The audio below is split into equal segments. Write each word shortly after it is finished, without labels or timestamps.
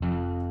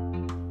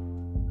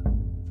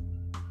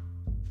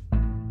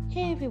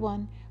Hey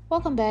everyone,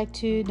 welcome back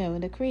to Knowing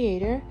the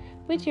Creator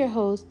with your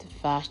host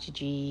Vashti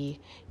G.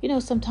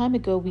 Some time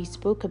ago we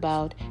spoke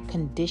about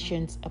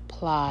conditions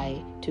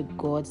apply to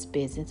God's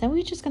business, and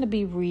we're just going to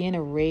be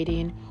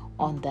reiterating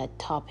on that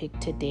topic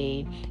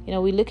today.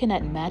 We're looking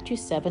at Matthew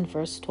 7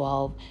 verse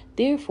 12.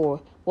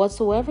 Therefore,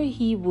 whatsoever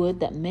he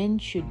would that men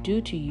should do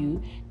to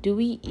you, do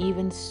we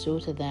even so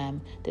to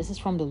them. This is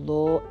from the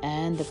law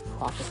and the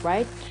prophet,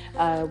 right?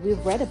 We've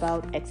read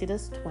about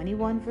Exodus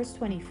 21 verse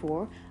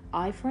 24.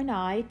 Eye for an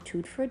eye,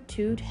 tooth for a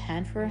tooth,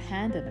 hand for a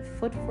hand, and a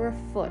foot for a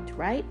foot,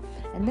 right?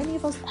 And many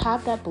of us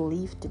have that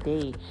belief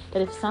today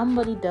that if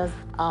somebody does,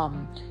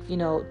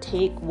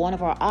 take one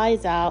of our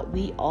eyes out,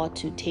 we ought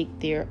to take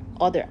their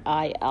other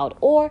eye out.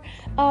 Or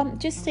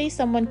just say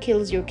someone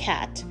kills your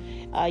cat.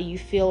 You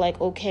feel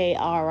like, okay,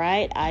 all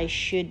right, I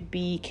should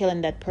be killing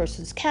that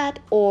person's cat.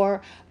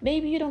 Or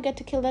maybe you don't get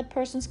to kill that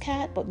person's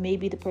cat, but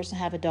maybe the person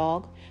have a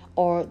dog,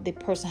 or the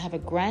person have a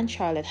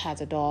grandchild that has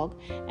a dog,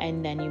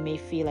 and then you may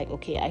feel like,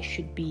 okay, I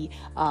should be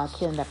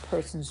killing that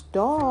person's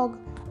dog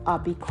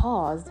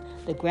because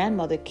the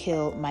grandmother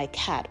killed my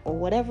cat, or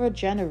whatever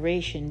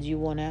generations you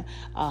want to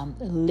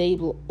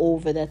label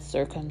over that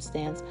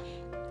circumstance.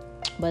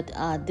 But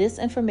this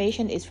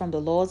information is from the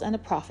laws and the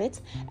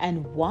prophets,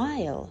 and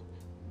while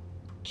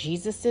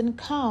Jesus didn't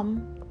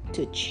come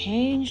to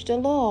change the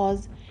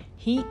laws,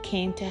 he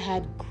came to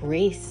have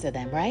grace to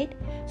them, right?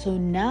 So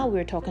now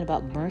we're talking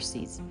about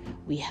mercies.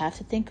 We have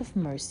to think of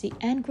mercy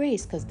and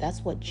grace because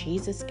that's what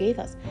Jesus gave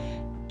us.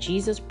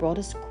 Jesus brought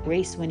us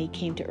grace when he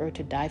came to earth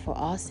to die for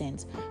our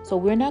sins. So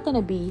we're not going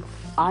to be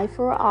eye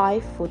for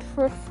eye, foot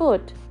for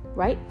foot,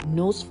 right?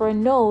 Nose for a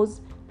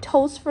nose,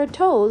 toes for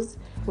toes.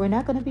 We're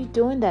not going to be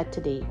doing that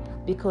today,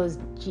 because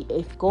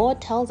if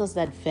God tells us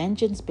that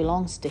vengeance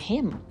belongs to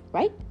him,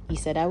 right? He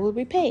said, I will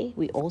repay.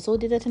 We also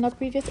did that in our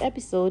previous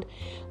episode.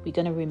 We're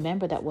going to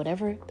remember that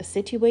whatever the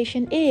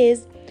situation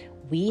is,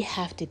 we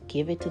have to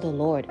give it to the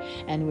Lord.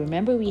 And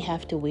remember, we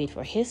have to wait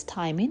for his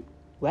timing,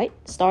 right?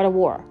 Start a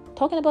war.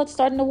 Talking about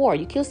starting a war.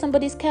 You kill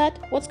somebody's cat,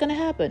 what's going to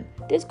happen?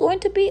 There's going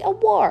to be a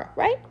war,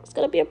 right? It's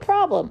going to be a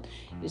problem.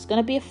 It's going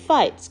to be a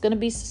fight. It's going to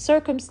be a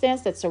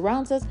circumstance that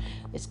surrounds us.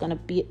 It's going to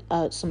be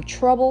some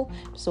trouble.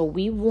 So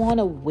we want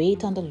to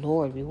wait on the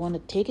Lord. We want to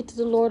take it to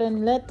the Lord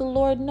and let the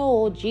Lord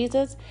know,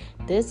 Jesus,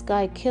 this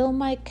guy killed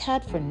my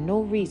cat for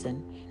no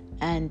reason.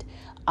 And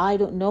I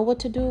don't know what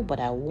to do, but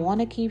I want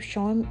to keep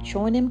showing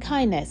him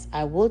kindness.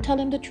 I will tell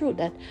him the truth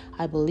that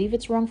I believe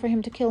it's wrong for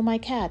him to kill my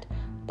cat,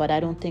 but I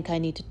don't think I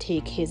need to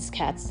take his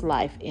cat's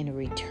life in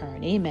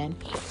return. Amen.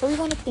 So we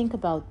want to think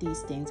about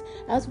these things.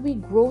 As we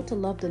grow to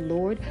love the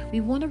Lord, we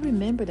want to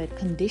remember that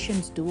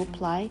conditions do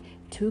apply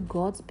to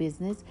God's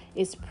business,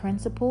 its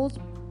principles,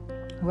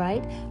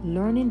 right?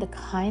 Learning the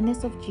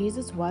kindness of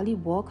Jesus while he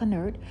walked on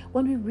earth.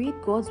 When we read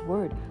God's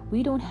word,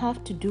 we don't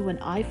have to do an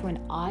eye for an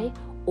eye,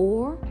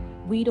 or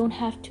we don't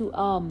have to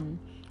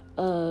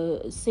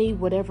say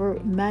whatever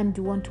man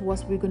do unto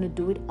us, we're going to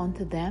do it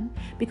unto them.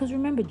 Because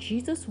remember,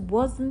 Jesus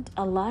wasn't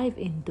alive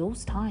in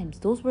those times.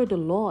 Those were the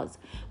laws.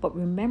 But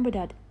remember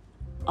that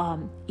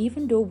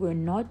even though we're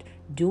not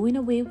doing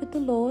away with the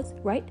laws,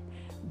 right?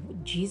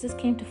 Jesus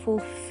came to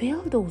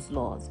fulfill those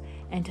laws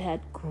and to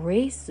add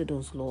grace to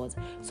those laws.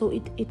 So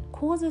it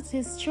causes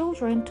his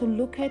children to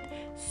look at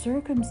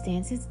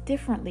circumstances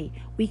differently.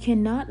 We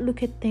cannot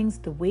look at things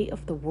the way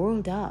of the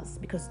world does,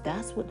 because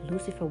that's what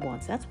Lucifer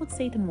wants. That's what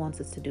Satan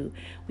wants us to do.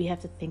 We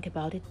have to think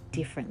about it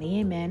differently.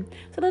 Amen.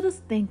 So let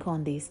us think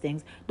on these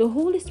things. The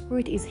Holy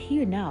Spirit is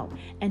here now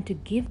and to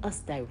give us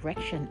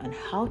direction on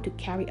how to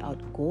carry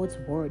out God's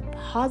word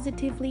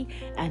positively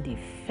and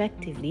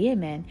effectively.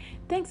 Amen.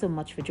 Thanks so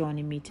much for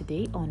joining me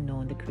today on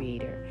Knowing the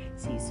Creator.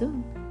 See you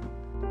soon.